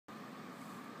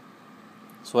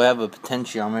So I have a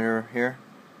potentiometer here,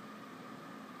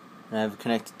 and I have it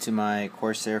connected to my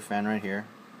Corsair fan right here,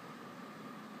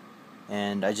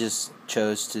 and I just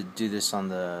chose to do this on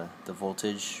the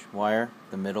voltage wire,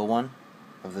 the middle one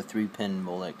of the 3-pin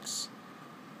Molex,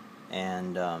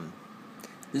 and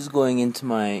this is going into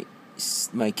my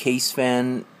case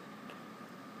fan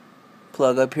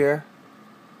plug up here.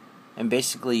 And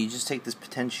basically you just take this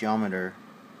potentiometer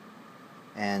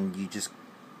and you just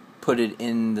put it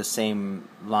in the same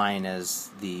line as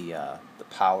the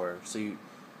power. So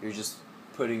you're just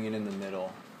putting it in the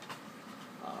middle.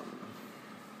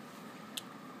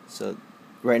 So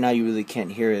right now you really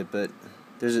can't hear it, but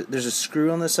there's a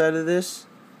screw on the side of this,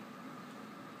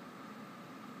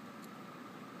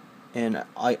 and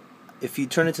if you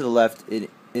turn it to the left, it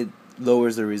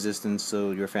lowers the resistance,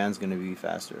 so your fan's going to be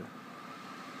faster,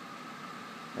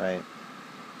 right?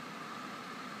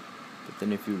 But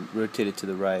then if you rotate it to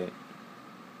the right,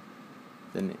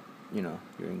 then you're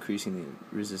increasing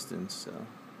the resistance, so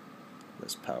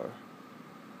less power.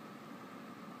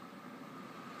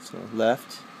 So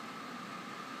left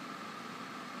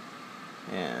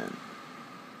and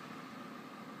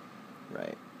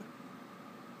right,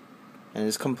 and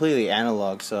it's completely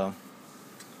analog, so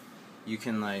you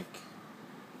can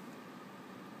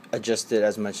adjust it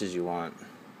as much as you want.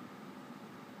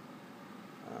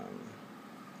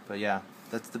 But yeah,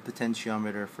 that's the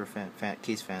potentiometer for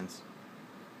case fans.